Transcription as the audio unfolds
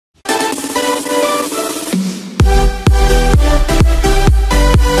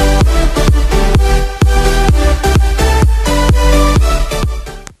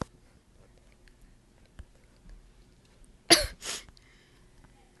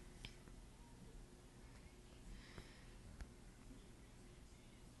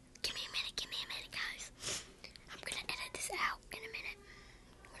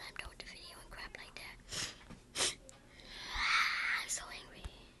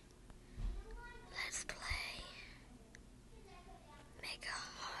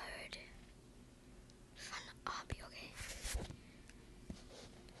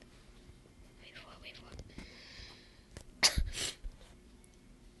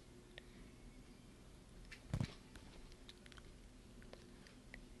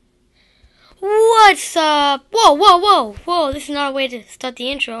What's up? Whoa, whoa, whoa, whoa! This is not a way to start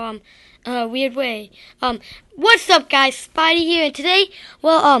the intro. Weird way. What's up, guys? Spidey here, and today,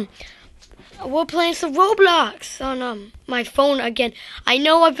 we're playing some Roblox on my phone again. I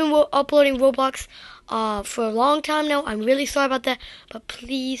know I've been uploading Roblox for a long time now. I'm really sorry about that, but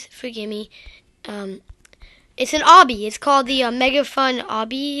please forgive me. It's an obby. It's called the Mega Fun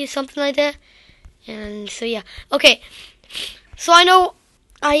Obby, something like that. And so yeah, okay. So I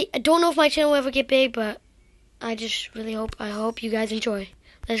don't know if my channel will ever get big, but I just really hope you guys enjoy.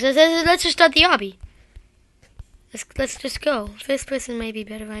 Let's just start the obby. Let's just go. First person may be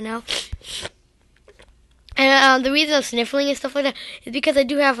better right now. And the reason I'm sniffling and stuff like that is because I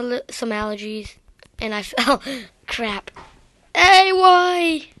do have some allergies, and I fell. Crap. Hey,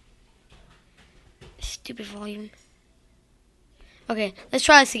 why? Stupid volume. Okay, let's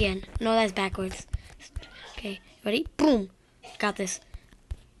try this again. No, that's backwards. Okay, ready? Boom. Got this.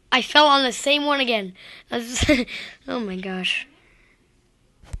 I fell on the same one again. Oh my gosh.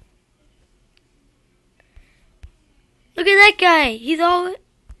 Look at that guy. He's all...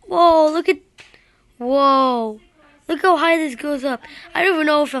 Whoa, look at... Whoa. Look how high this goes up. I don't even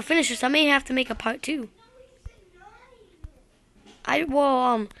know if I'll finish this. I may have to make a part 2.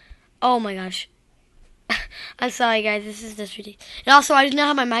 Oh my gosh. I'm sorry, guys. This is just ridiculous. And also, I do not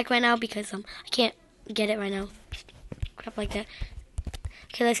have my mic right now because I can't get it right now. Crap like that.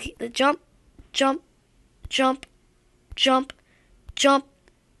 Okay, let's jump, jump, jump, jump, jump,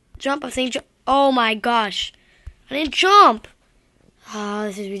 jump. I'm saying jump. Oh my gosh. I didn't jump. Oh,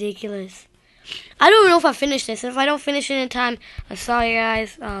 this is ridiculous. I don't know if I finished this. If I don't finish it in time, I'm sorry,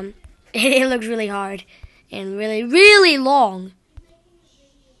 guys. It looks really hard and really, really long.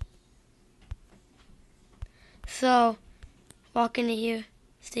 So, walk into here,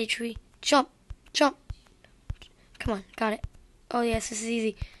 stay tree, jump, jump. Come on, got it. Oh yes, this is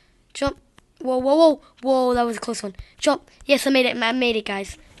easy. Jump. Whoa, whoa, whoa, whoa! That was a close one. Jump. Yes, I made it. I made it,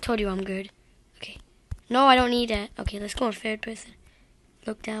 guys. Told you I'm good. Okay. No, I don't need that. Okay, let's go in third person.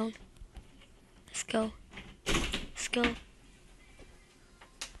 Look down. Let's go. Let's go. Okay,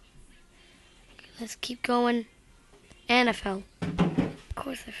 let's keep going. And I fell. Of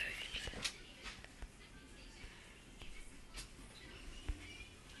course I fell.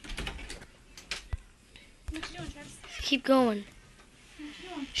 Keep going.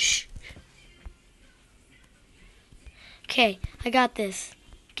 Shh. Okay, I got this.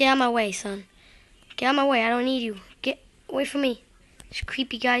 Get out of my way, son. Get out of my way. I don't need you. Get away from me. This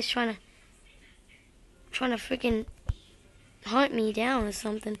creepy guy's trying to freaking hunt me down or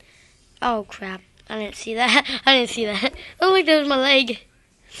something. Oh crap! I didn't see that. I didn't see that. Oh, look, there was my leg.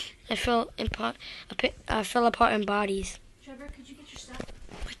 I fell apart in bodies. Trevor, could you get your stuff?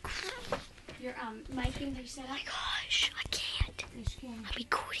 Your mic thing that you set up? Oh my gosh, I can't. Yes, you can. I'm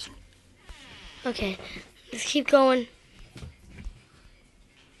recording. Okay, let's keep going.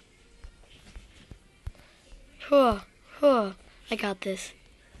 I got this.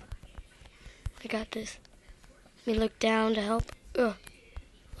 I got this. Let me look down to help. Oh,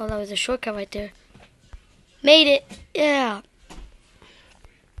 that was a shortcut right there. Made it. Yeah.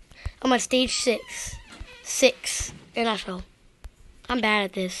 I'm on stage 6. 6. And I fell. I'm bad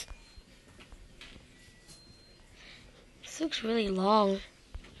at this. This looks really long.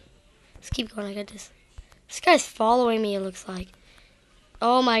 Let's keep going. I got this. This guy's following me, it looks like.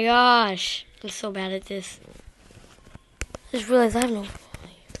 Oh my gosh. I'm so bad at this. I just realized I have no...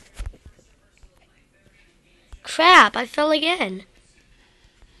 Crap, I fell again.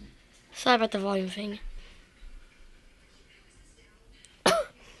 Sorry about the volume thing.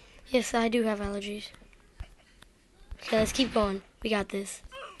 Yes, I do have allergies. Okay, let's keep going. We got this.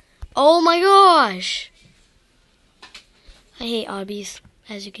 Oh my gosh! I hate obbies,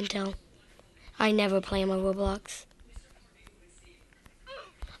 as you can tell. I never play my Roblox.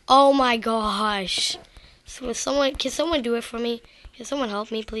 Oh my gosh! So can someone do it for me? Can someone help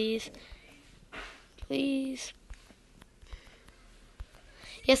me, please? Please.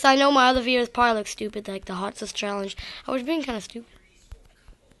 Yes, I know my other videos probably look stupid, like the hot sauce challenge. I was being kind of stupid.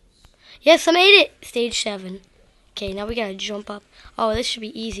 Yes, I made it! Stage 7. Okay, now we gotta jump up. Oh, this should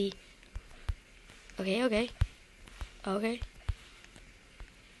be easy. Okay. Okay.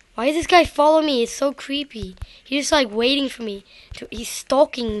 Why is this guy following me? It's so creepy. He's just like waiting for me. He's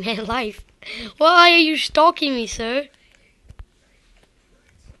stalking my life. Why are you stalking me, sir?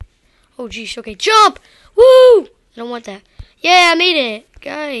 Oh, geez. Okay, jump! Woo! I don't want that. Yeah, I made it.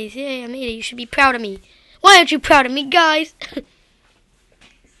 Guys, yeah, I made it. You should be proud of me. Why aren't you proud of me, guys?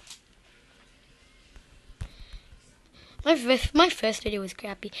 My first video was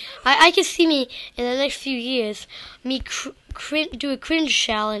crappy. I can see me in the next few years, me do a cringe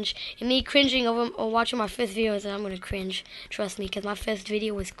challenge, and me cringing over or watching my first videos, and I'm gonna cringe. Trust me, because my first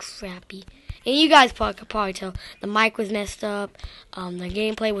video was crappy. And you guys could probably tell the mic was messed up, the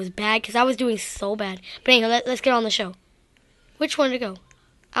gameplay was bad because I was doing so bad. But anyway, let's get on the show. Which one to go?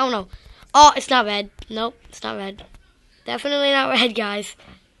 I don't know. Oh, it's not red. Nope, it's not red. Definitely not red, guys.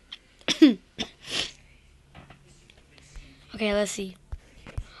 Okay, let's see.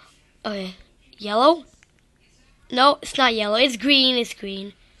 Okay, yellow? No, it's not yellow. It's green. It's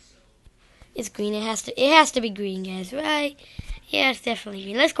green. It's green. It has to be green, guys, right? Yeah, it's definitely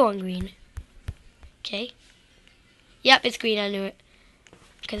green. Let's go on green. Okay. Yep, it's green. I knew it.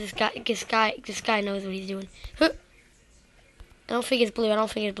 Because this guy knows what he's doing. Huh. I don't think it's blue. I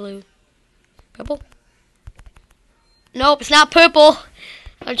don't think it's blue. Purple? Nope, it's not purple.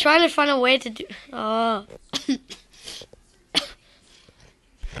 I'm trying to find a way to do. Oh.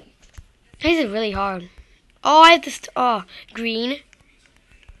 This is really hard. Oh, I have to. Oh, green.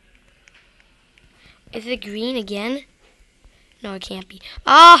 Is it green again? No, it can't be.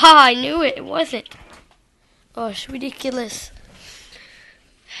 Ah, I knew it. It wasn't. Oh, it's ridiculous.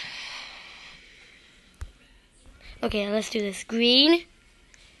 Okay, let's do this. Green.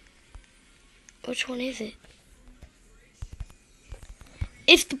 Which one is it?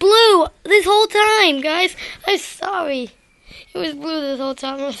 It's blue this whole time, guys. I'm sorry. It was blue this whole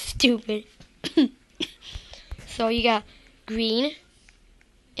time. I'm stupid. So you got green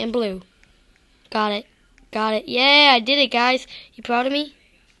and blue. Got it. Got it. Yeah, I did it, guys. You proud of me?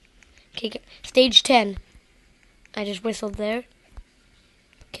 Okay, stage 10. I just whistled there.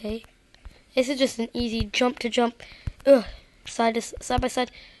 Okay. This is just an easy jump to jump. Ugh. Side by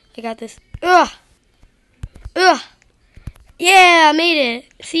side. I got this. Ugh. Ugh. Yeah, I made it.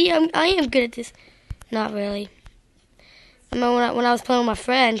 See, I am good at this. Not really. I remember when I was playing with my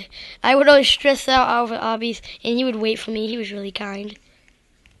friend, I would always stress out over obbies, and he would wait for me. He was really kind.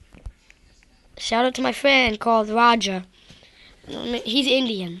 Shout out to my friend called Raja. He's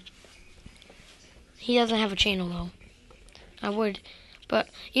Indian. He doesn't have a channel, though. I would. But,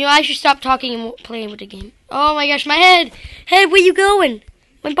 you know, I should stop talking and playing with the game. Oh, my gosh, my head. Head, where you going?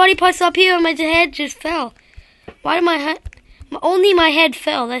 My body part's up here, and my head just fell. Why did my head... Only my head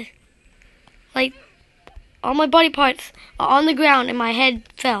fell. Like... All my body parts are on the ground and my head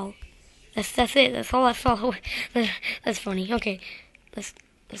fell. That's it. That's all I fell. That's funny. Okay, let's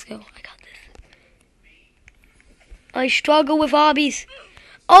go. I got this. I struggle with obbies.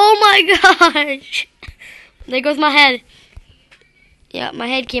 Oh my gosh! There goes my head. Yeah, my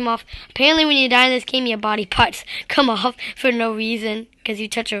head came off. Apparently, when you die in this game, your body parts come off for no reason because you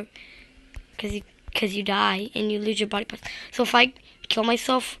touch a, because you die and you lose your body parts. So if I kill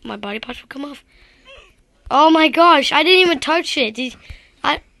myself, my body parts will come off. Oh my gosh, I didn't even touch it. Did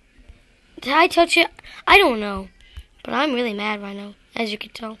I touch it? I don't know. But I'm really mad right now, as you can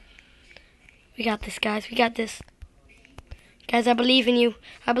tell. We got this, guys. We got this. Guys, I believe in you.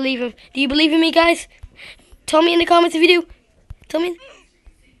 I believe in... Do you believe in me, guys? Tell me in the comments if you do. Tell me.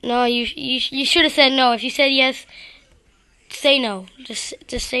 No, you should have said no. If you said yes, say no. Just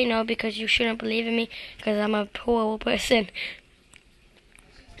say no because you shouldn't believe in me because I'm a horrible person.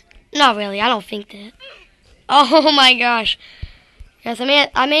 Not really. I don't think that. Oh my gosh. Yes,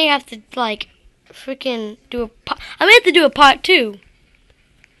 I may have to like freaking do I may have to do a part 2.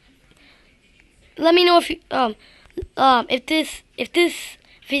 Let me know if you if this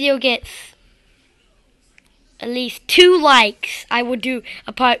video gets at least 2 likes, I will do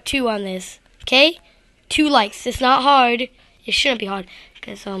a part 2 on this. Okay? 2 likes. It's not hard. It shouldn't be hard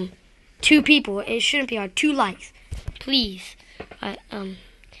because 2 people. It shouldn't be hard. 2 likes. Please.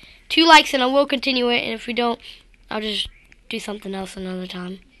 2 likes and I will continue it, and if we don't, I'll just do something else another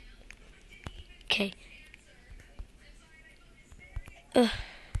time. Okay.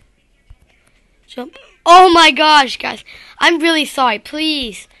 Jump. Oh my gosh, guys. I'm really sorry.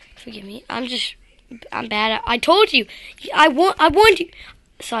 Please forgive me. I'm bad at... I told you. I warned you.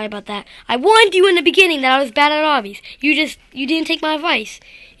 Sorry about that. I warned you in the beginning that I was bad at obbies. You didn't take my advice.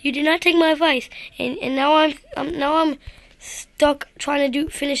 You did not take my advice. And now I'm stuck trying to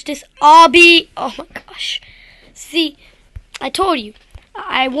finish this obby. Oh my gosh. See, I told you.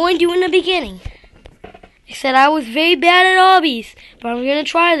 I warned you in the beginning. I said I was very bad at obbies, but I'm going to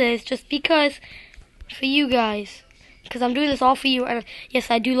try this just because for you guys. Because I'm doing this all for you. And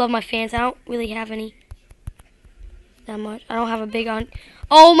yes, I do love my fans. I don't really have any that much. I don't have a big on.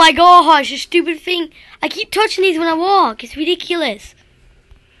 Oh my gosh, this stupid thing. I keep touching these when I walk. It's ridiculous.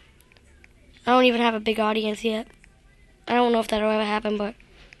 I don't even have a big audience yet. I don't know if that'll ever happen, but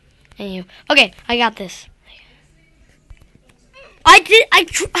anyway. Okay, I got this.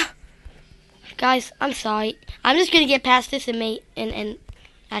 Guys, I'm sorry. I'm just gonna get past this and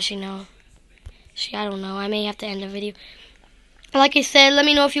actually no. Actually, I don't know. I may have to end the video. Like I said, let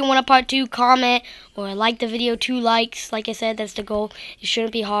me know if you want a part 2. Comment or like the video. 2 likes. Like I said, that's the goal. It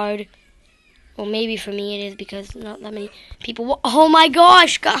shouldn't be hard. Well, maybe for me it is because not that many people. Oh my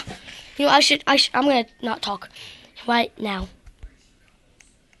gosh! God. You know, I'm gonna not talk right now.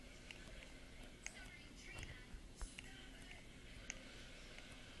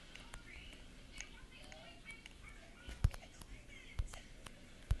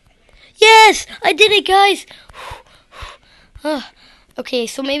 Yes, I did it, guys. Okay,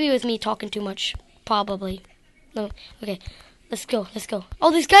 so maybe it was me talking too much. Probably. No. Okay, let's go. Let's go.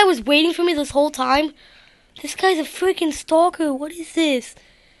 Oh, this guy was waiting for me this whole time. This guy's a freaking stalker. What is this?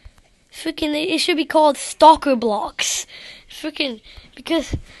 Freaking, it should be called stalker blocks. Freaking,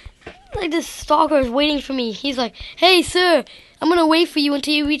 because like this stalker is waiting for me. He's like, hey, sir, I'm gonna wait for you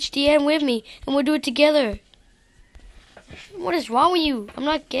until you reach the end with me, and we'll do it together. What is wrong with you? I'm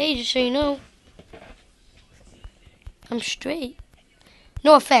not gay, just so you know. I'm straight.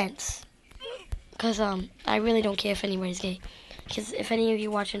 No offense. Because, I really don't care if anybody's gay. Because if any of you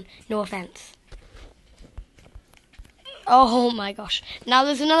watching, no offense. Oh my gosh. Now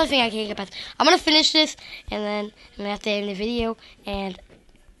there's another thing I can't get past. I'm going to finish this, and then I'm going to have to end the video, and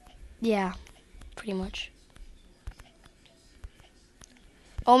yeah, pretty much.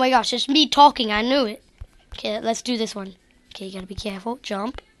 Oh my gosh, it's me talking. I knew it. Okay, let's do this one. Okay, you gotta be careful.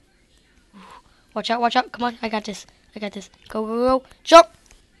 Jump. Watch out, watch out. Come on, I got this. I got this. Go, go, go. Jump.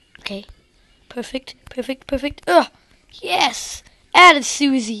 Okay. Perfect, perfect, perfect. Ugh. Yes. Atta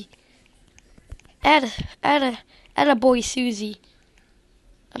Susie. Atta boy Susie.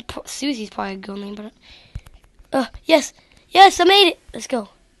 Susie's probably a girl name, but yes. Yes, I made it. Let's go.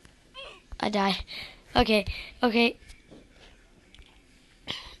 I died. Okay, okay.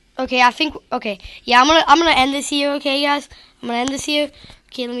 Okay, I think, okay. Yeah, I'm gonna end this here, okay, guys? I'm gonna end this here.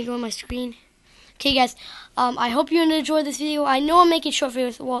 Okay, let me go on my screen. Okay, guys, I hope you enjoyed this video. I know I'm making short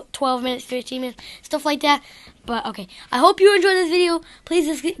videos, well, 12 minutes, 13 minutes, stuff like that. But, okay, I hope you enjoyed this video. Please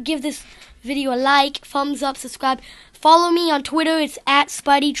just give this video a like, thumbs up, subscribe. Follow me on Twitter. It's at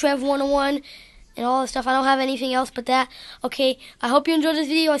SpideyTrev101 and all that stuff. I don't have anything else but that. Okay, I hope you enjoyed this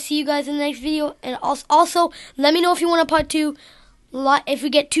video. I'll see you guys in the next video. And also let me know if you want a part 2. If we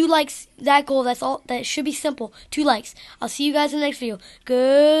get 2 likes, that goal, that's all. That should be simple. 2 likes. I'll see you guys in the next video.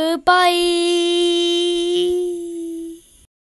 Goodbye.